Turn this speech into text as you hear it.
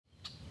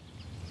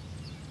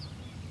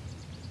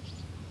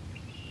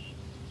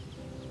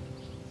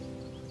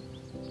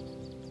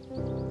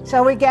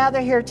So we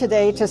gather here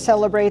today to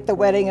celebrate the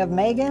wedding of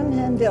Megan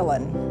and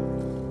Dylan.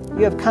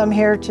 You have come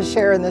here to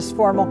share in this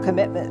formal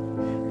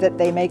commitment that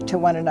they make to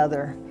one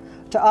another,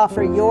 to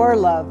offer your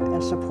love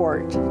and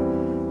support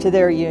to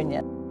their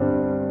union.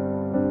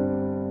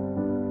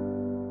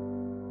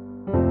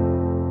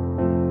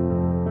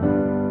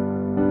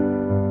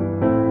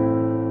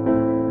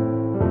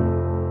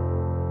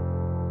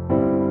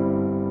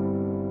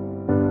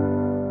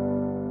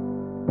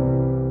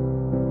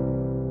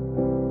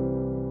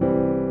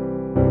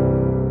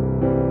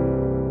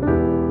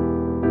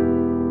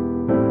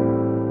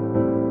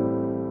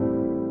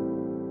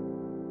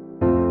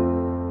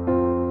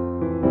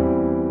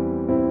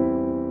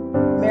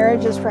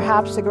 Marriage is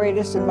perhaps the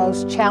greatest and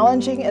most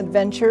challenging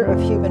adventure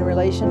of human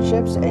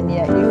relationships, and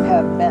yet you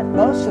have met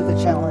most of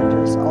the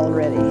challenges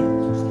already.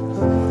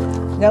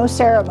 No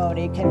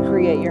ceremony can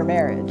create your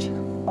marriage.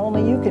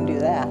 Only you can do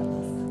that.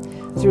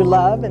 Through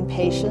love and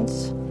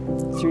patience,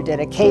 through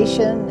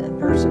dedication and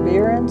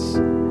perseverance,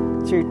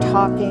 through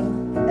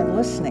talking and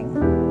listening,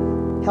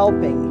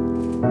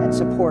 helping and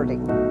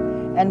supporting,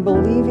 and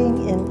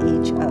believing in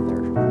each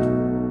other.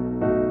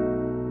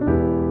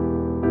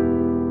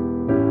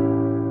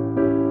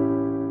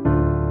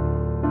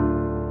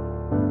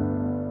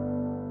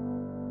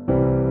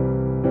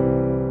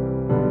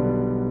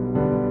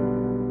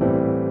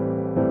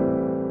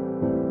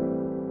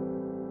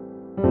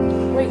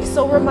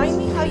 So remind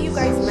me how you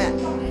guys met.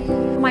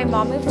 My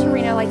mom moved to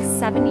Reno like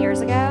 7 years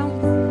ago,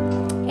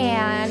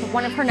 and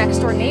one of her next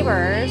door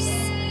neighbors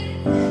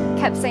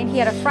kept saying he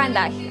had a friend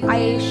that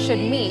I should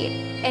meet.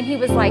 And he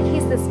was like,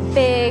 he's this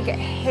big,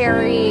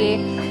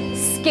 hairy,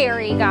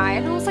 scary guy.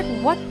 And I was like,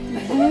 what?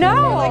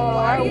 No,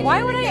 like,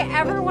 why would I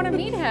ever want to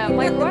meet him?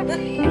 Like, what?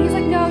 And he's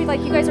like, no,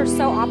 like, you guys are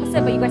so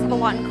opposite, but you guys have a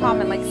lot in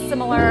common, like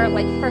similar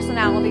like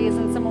personalities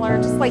and similar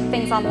just like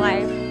things on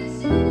life.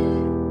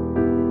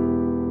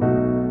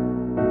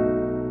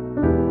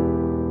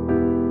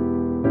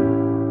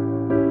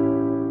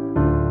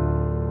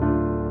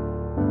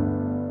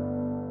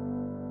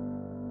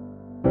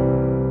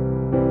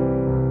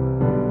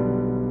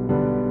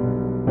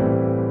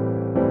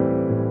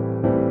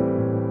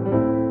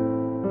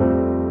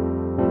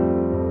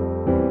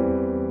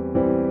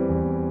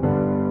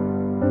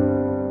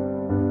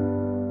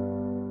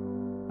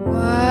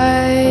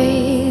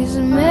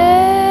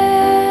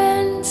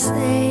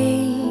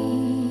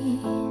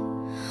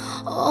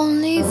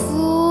 Only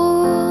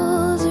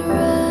fools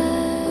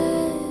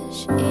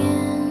rush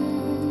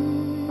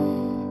in,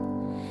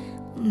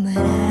 but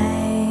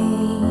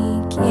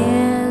I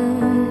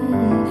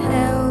can't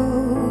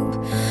help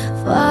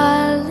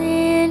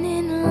falling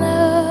in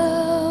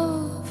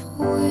love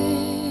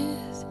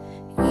with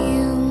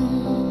you.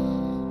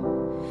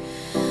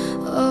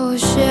 Oh,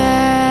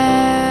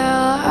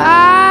 shall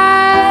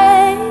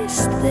I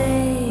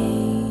stay?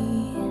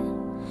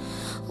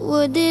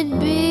 Would it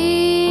be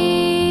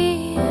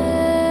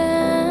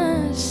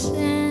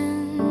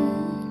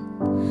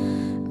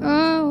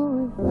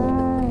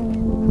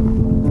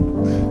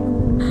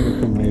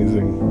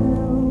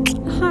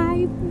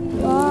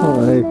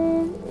Hi.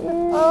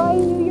 Oh, I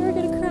knew you were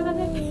gonna cry.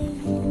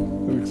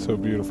 You look so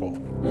beautiful.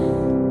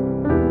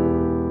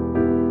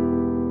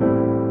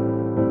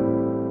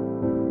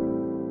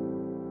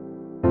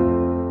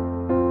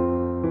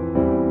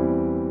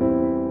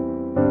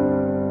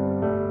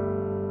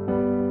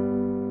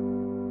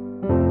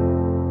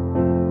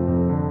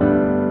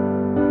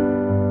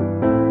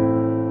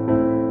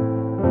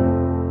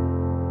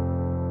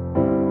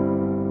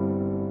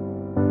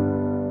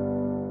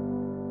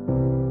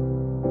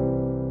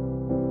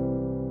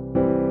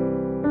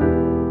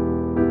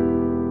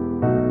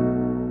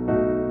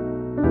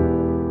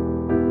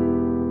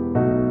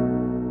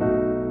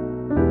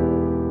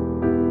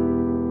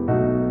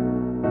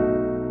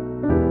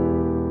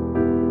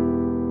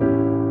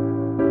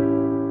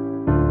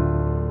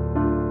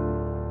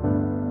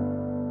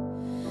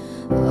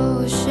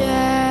 Oh,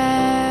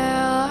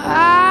 shall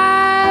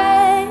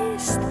I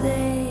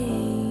stay?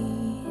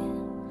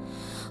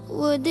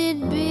 Would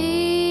it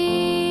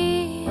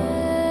be a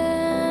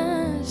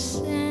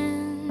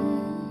sin?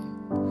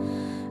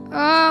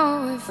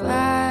 Oh, if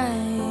I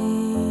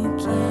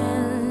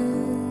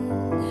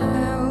can't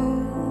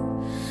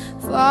help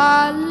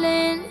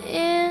falling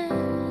in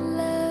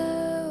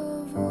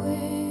love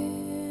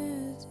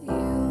with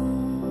you,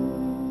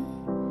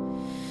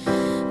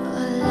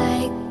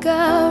 like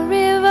a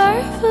river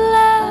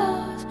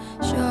flows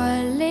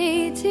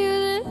surely to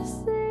the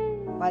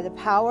sea. By the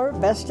power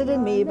vested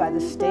in me by the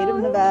state of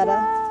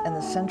Nevada and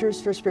the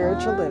Centers for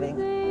Spiritual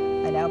Living,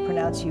 I now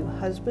pronounce you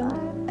husband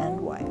and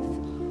wife.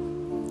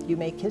 You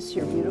may kiss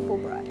your beautiful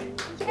bride.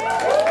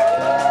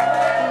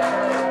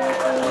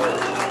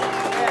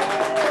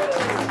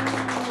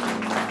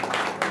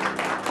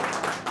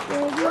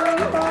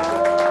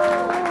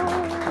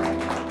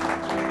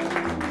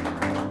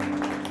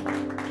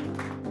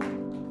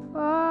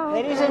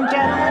 Ladies and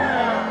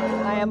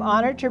gentlemen, I am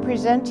honored to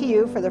present to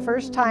you for the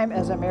first time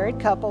as a married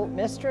couple,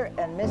 Mr.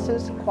 and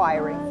Mrs.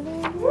 Quiring.